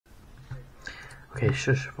Okay,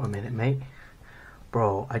 shush for a minute, mate.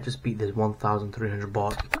 Bro, I just beat this 1,300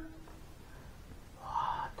 bot.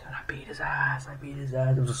 Oh, dude, I beat his ass.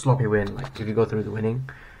 It was a sloppy win. Like, if you go through the winning,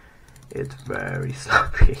 it's very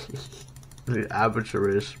sloppy.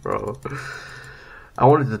 Amateurish, bro. I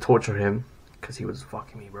wanted to torture him because he was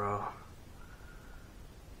fucking me, bro.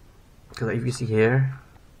 Because like, if you see here,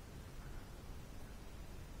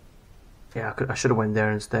 yeah, I should have went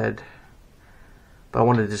there instead. But I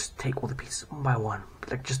wanted to just take all the pieces one by one,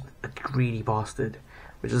 like just a greedy bastard,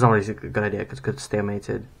 which is not really a good idea because it could stay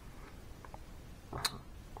mated.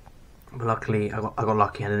 But luckily, I got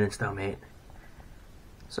lucky and I didn't stalemate.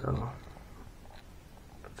 So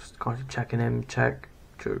just constantly checking him, check.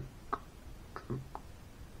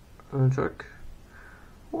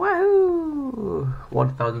 Woohoo!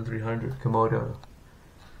 1,300 Komodo.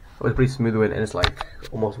 It was pretty smooth win, and it's like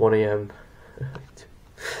almost 1 AM.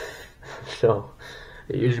 So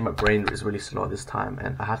usually my brain is really slow at this time,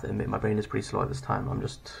 and I have to admit my brain is pretty slow at this time. I'm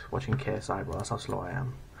just watching KSI, bro. That's how slow I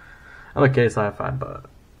am. I'm a KSI fan, but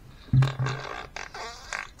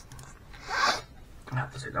I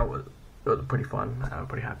have to say that was pretty fun. I'm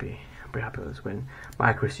pretty happy. I'm pretty happy with this win. My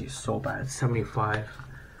accuracy is so bad. 75.9.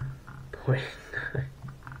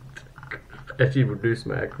 I actually reduced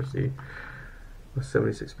my accuracy. It was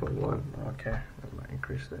 76.1. Okay, I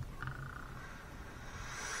increased it.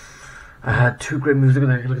 I had 2 great moves. Look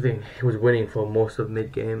at that thing. He was winning for most of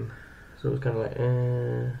mid game, so it was kind of like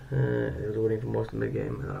He was winning for most of mid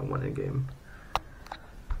game, and then I won in game.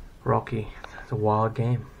 Rocky, it's a wild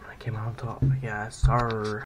game. I came out on top. Yeah, sir.